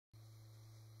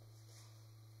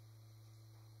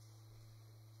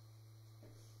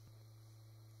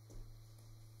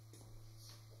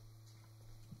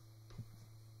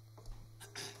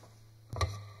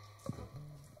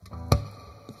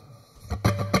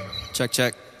Check,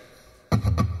 check.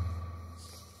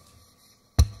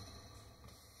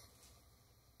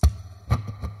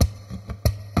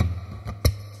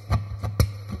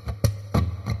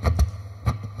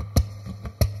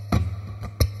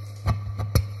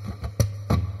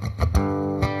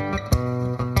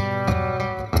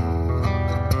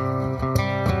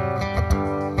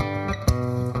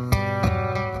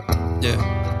 Yeah.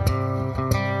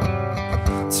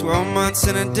 12 months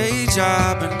in a day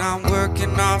job and I'm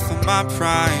working off of my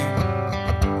prime.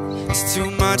 There's too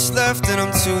much left and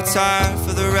I'm too tired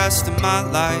for the rest of my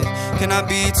life. Can I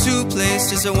be two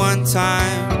places at one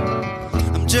time?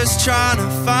 I'm just trying to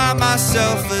find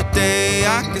myself a day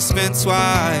I can spend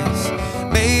twice,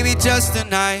 maybe just a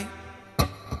night.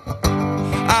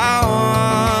 I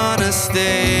wanna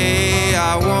stay,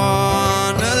 I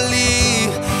wanna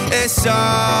leave. It's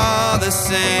all the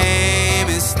same,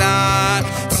 it's not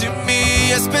to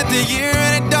me. I spent the year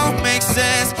and it don't make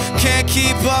sense. Can't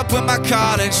keep up with my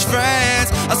college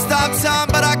friends. I stop time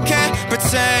but I can't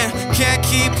pretend. Can't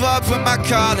keep up with my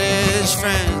college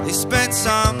friends. They spend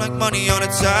time like money on the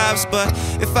tabs, but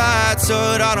if I had to,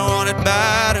 I don't want it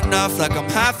bad enough. Like I'm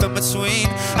half in between,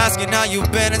 asking how you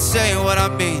been and saying what I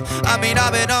mean. I've been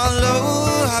on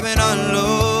low, I've been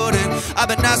unloading. I've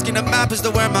been asking the map as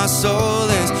to where my soul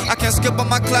is. I can't skip on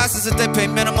my classes if they pay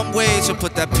minimum wage. I'll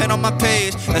put that pen on my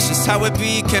page, that's just how it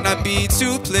be. Can I be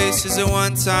two places at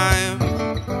one time?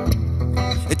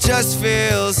 It just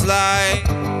feels like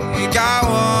I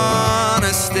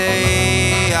wanna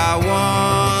stay, I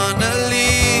wanna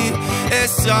leave.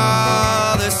 It's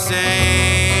all the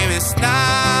same, it's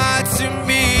not to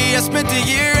me. I spent the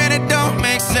year and it don't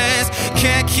make sense.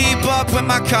 Can't keep up with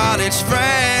my college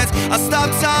friends. I stop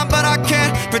time but I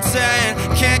can't pretend.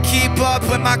 Can't keep up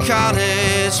with my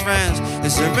college friends.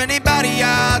 Is there anybody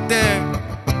out there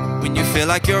when you feel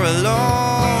like you're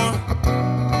alone?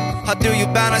 How do you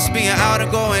balance being out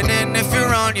and going in if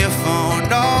you're on your phone?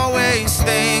 Always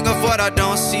think of what I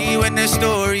don't see when their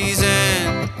stories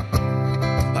end.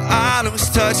 But I lose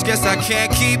touch, guess I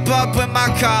can't keep up with my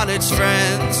college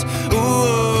friends.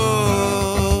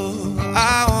 Ooh,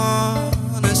 I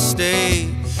wanna stay,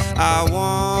 I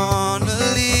wanna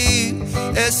leave.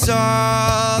 It's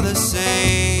all the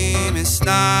same, it's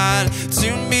not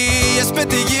to me. I spent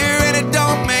the year and it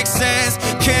don't make sense.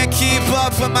 Can't keep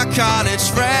up with my college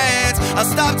friends. I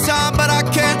stop time but I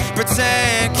can't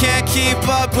pretend. Can't keep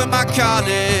up with my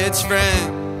college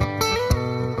friends.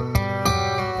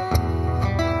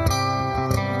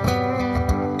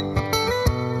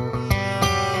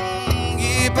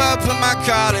 Keep up with my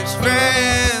college friends.